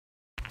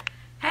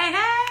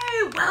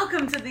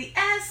welcome to the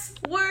S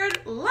Word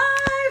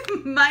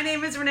Live. My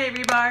name is Renee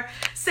Rebar,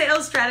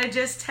 sales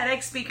strategist,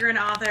 TEDx speaker, and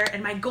author,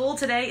 and my goal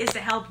today is to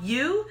help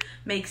you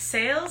make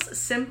sales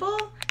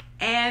simple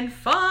and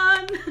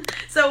fun.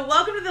 So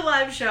welcome to the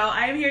live show.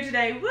 I am here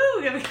today.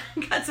 Woo!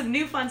 We've got some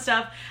new fun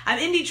stuff. I'm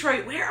in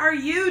Detroit. Where are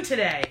you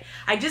today?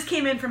 I just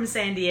came in from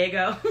San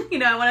Diego.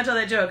 I want to tell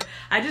that joke.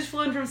 I just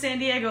flew in from San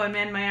Diego and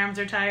man, my arms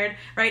are tired.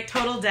 Right?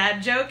 Total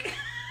dad joke.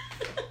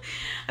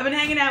 I've been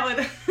hanging out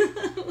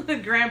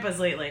with grandpas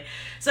lately.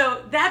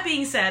 So that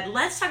being said,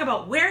 let's talk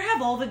about where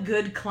have all the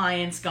good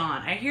clients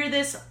gone? I hear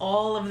this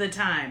all of the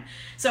time.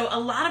 So a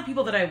lot of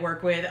people that I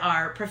work with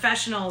are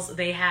professionals.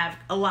 They have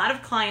a lot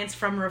of clients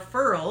from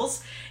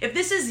referrals. If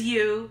this is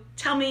you,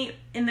 tell me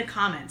in the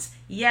comments.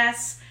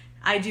 Yes,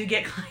 I do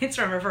get clients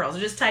from referrals.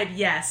 Just type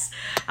yes,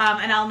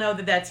 and I'll know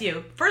that that's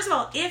you. First of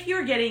all, if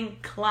you're getting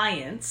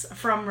clients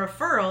from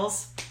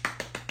referrals,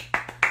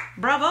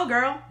 bravo,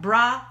 girl.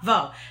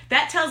 Bravo.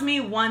 That tells me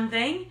one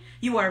thing.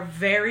 You are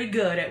very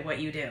good at what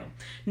you do.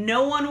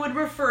 No one would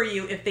refer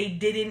you if they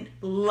didn't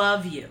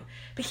love you.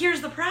 But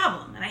here's the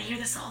problem, and I hear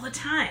this all the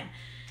time,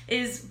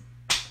 is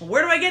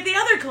where do I get the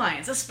other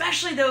clients,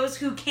 especially those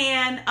who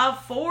can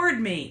afford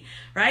me,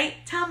 right?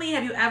 Tell me,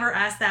 have you ever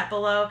asked that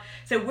below?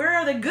 So where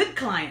are the good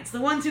clients,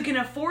 the ones who can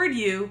afford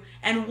you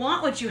and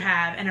want what you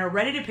have and are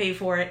ready to pay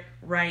for it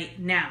right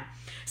now?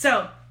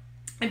 So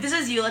if this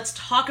is you, let's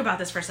talk about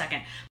this for a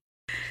second.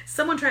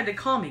 Someone tried to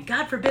call me.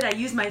 God forbid I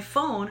use my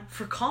phone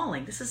for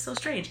calling. This is so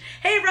strange.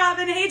 Hey,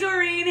 Robin. Hey,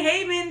 Doreen.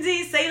 Hey,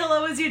 Mindy. Say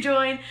hello as you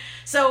join.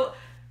 So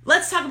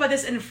let's talk about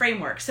this in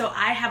framework. So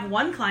I have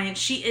one client.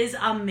 She is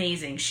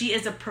amazing. She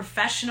is a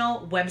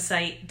professional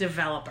website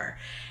developer.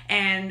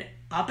 And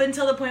up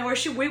until the point where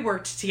we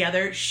worked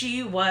together,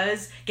 she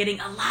was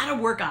getting a lot of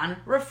work on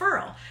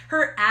referral.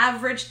 Her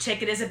average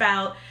ticket is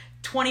about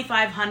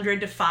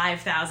 $2,500 to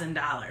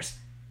 $5,000.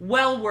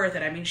 Well worth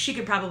it. I mean, she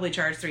could probably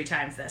charge 3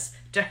 times this,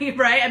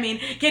 right? I mean,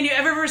 can you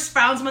ever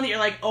found someone that you're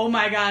like, oh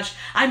my gosh,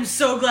 I'm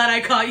so glad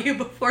I caught you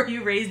before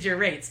you raised your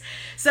rates.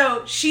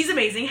 So she's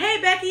amazing.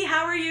 Hey, Becky,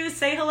 how are you?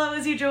 Say hello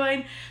as you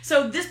join.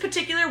 So this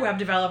particular web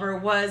developer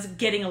was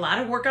getting a lot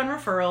of work on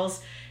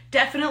referrals,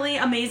 definitely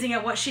amazing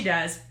at what she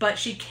does, but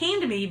she came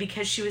to me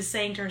because she was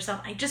saying to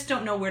herself, I just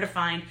don't know where to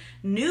find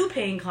new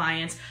paying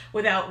clients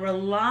without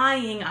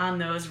relying on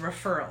those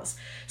referrals.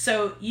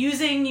 So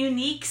using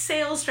unique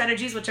sales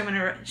strategies, which I'm going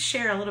to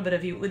share a little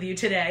bit with you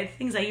today,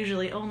 things I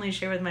usually only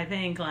share with my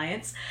paying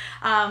clients,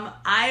 I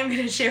am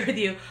going to share with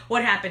you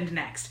what happened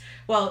next.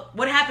 Well,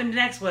 what happened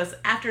next was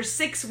after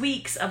 6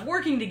 weeks of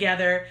working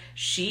together,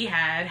 she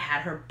had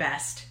her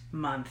best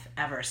month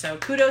ever. So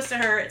kudos to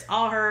her. It's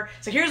all her.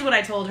 So here's what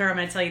I told her. I'm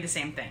going to tell you the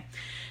same thing.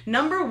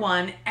 Number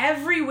one,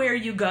 everywhere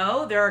you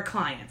go, there are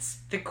clients.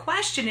 The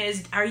question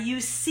is, are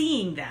you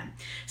seeing them?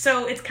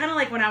 So it's kind of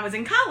like when I was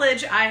in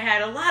college,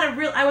 I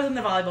was on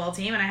the volleyball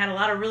team and I had a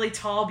lot of really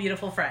tall,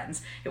 beautiful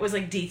friends. It was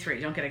like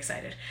D3, don't get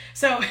excited.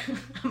 So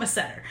I'm a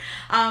setter.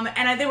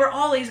 They were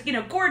always,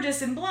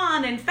 gorgeous and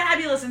blonde and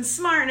fabulous and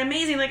smart and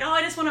amazing. Like, oh,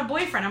 I just want a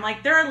boyfriend. I'm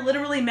like, there are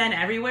literally men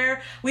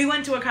everywhere. We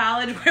went to a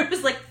college where it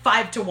was like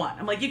 5 to 1.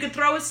 I'm like, you could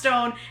throw a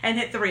stone and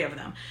hit 3 of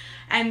them.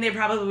 And they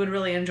probably would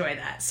really enjoy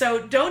that.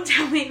 So don't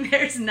tell me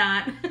there's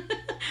not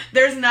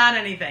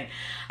anything.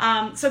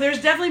 So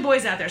there's definitely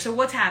boys out there. So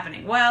what's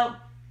happening? Well,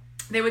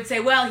 they would say,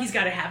 well, he's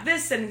got to have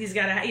this, and he's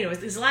got to,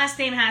 his last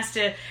name has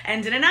to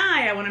end in an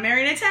I. I want to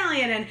marry an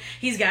Italian, and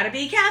he's got to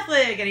be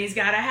Catholic, and he's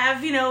got to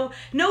have,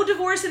 no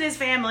divorce in his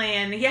family,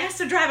 and he has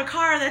to drive a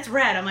car that's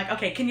red. I'm like,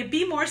 okay, can you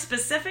be more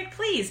specific,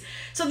 please?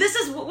 So this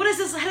is, what is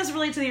this? How does it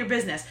relate to your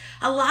business?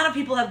 A lot of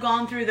people have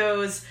gone through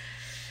those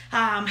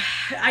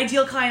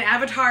ideal client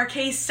avatar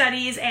case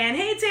studies and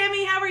hey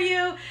Tammy, how are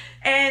you?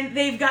 And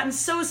they've gotten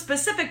so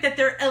specific that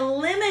they're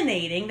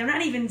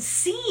not even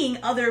seeing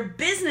other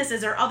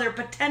businesses or other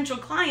potential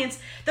clients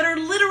that are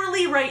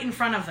literally right in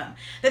front of them.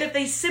 That if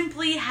they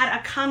simply had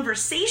a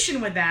conversation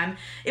with them,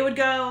 it would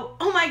go,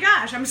 oh my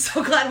gosh, I'm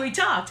so glad we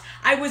talked.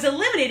 I was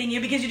eliminating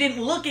you because you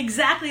didn't look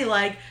exactly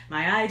like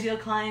my ideal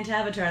client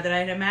avatar that I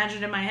had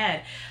imagined in my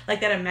head.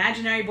 Like that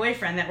imaginary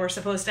boyfriend that we're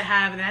supposed to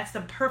have, and that's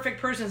the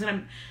perfect person who's going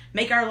to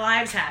make our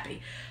lives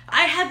happy.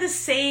 I had the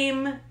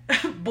same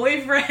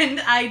boyfriend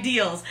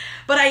ideals,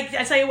 but I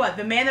tell you what,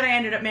 the man that I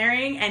ended up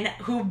marrying and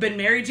who've been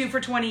married to for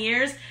 20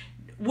 years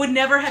would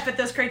never have fit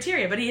those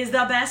criteria, but he is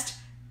the best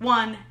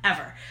one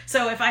ever.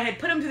 So if I had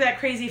put him through that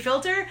crazy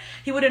filter,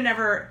 he would have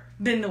never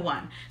been the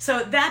one.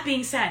 So that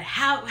being said,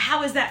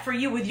 how is that for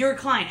you with your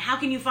client? How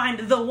can you find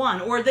the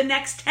one or the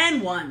next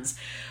 10 ones?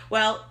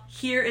 Well,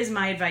 here is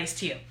my advice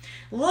to you.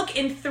 Look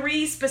in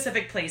 3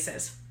 specific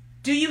places.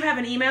 Do you have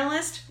an email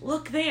list?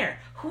 Look there.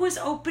 Who is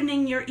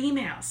opening your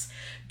emails?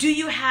 Do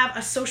you have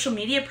a social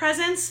media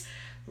presence?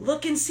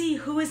 Look and see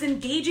who is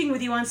engaging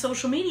with you on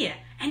social media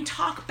and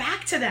talk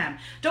back to them.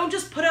 Don't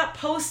just put up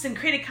posts and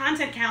create a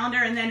content calendar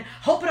and then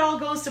hope it all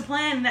goes to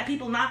plan and that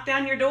people knock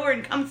down your door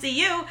and come see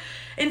you.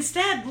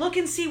 Instead, look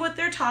and see what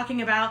they're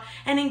talking about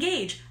and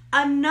engage.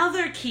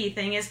 Another key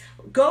thing is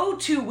go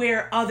to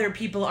where other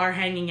people are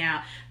hanging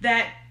out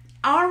that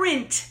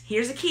aren't,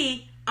 here's a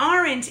key,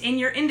 aren't in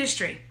your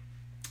industry.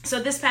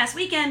 So this past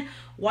weekend,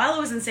 while I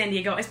was in San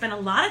Diego, I spent a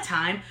lot of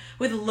time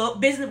with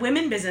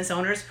women business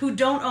owners who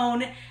don't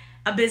own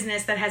a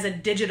business that has a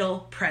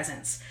digital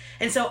presence.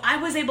 And so I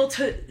was able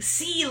to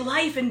see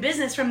life and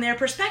business from their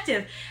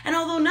perspective. And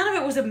although none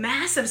of it was a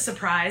massive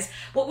surprise,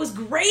 what was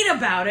great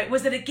about it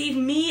was that it gave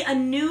me a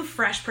new,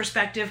 fresh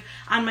perspective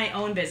on my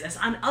own business,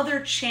 on other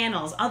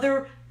channels,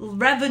 other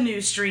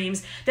revenue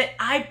streams that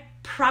I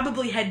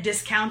probably had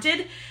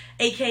discounted,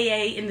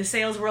 aka in the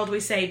sales world we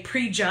say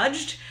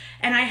prejudged,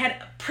 and I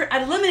had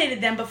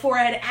eliminated them before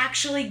I had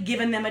actually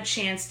given them a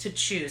chance to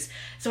choose.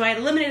 So I had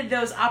eliminated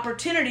those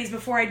opportunities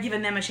before I'd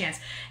given them a chance.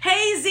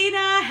 Hey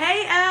Zena,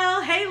 hey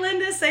Elle, hey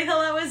Linda, say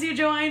hello as you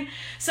join.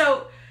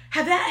 So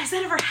has that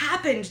ever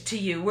happened to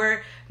you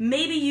where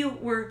maybe you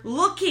were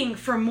looking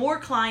for more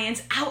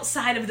clients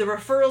outside of the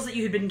referrals that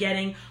you had been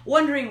getting,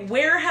 wondering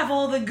where have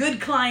all the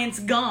good clients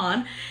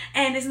gone?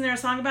 And isn't there a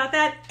song about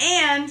that?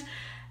 And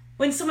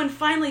when someone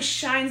finally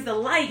shines the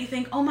light, you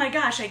think, oh my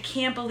gosh, I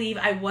can't believe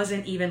I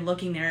wasn't even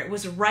looking there. It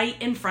was right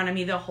in front of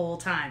me the whole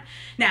time.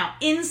 Now,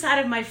 inside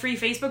of my free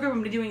Facebook group, I'm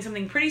going to be doing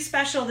something pretty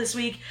special this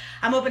week.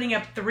 I'm opening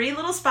up 3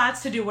 little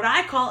spots to do what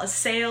I call a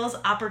sales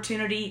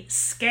opportunity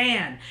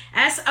scan,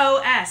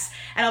 SOS.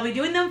 And I'll be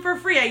doing them for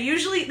free.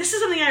 This is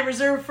something I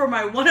reserve for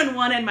my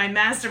one-on-one and my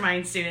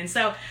mastermind students.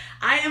 So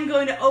I am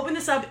going to open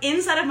this up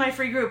inside of my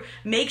free group.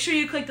 Make sure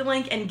you click the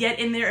link and get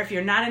in there. If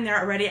you're not in there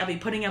already, I'll be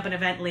putting up an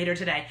event later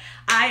today.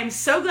 I am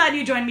so glad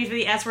you joined me for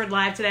the S Word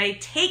Live today.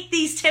 Take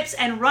these tips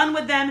and run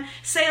with them.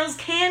 Sales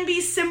can be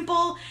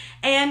simple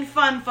and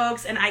fun,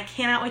 folks, and I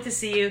cannot wait to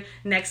see you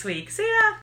next week. See ya!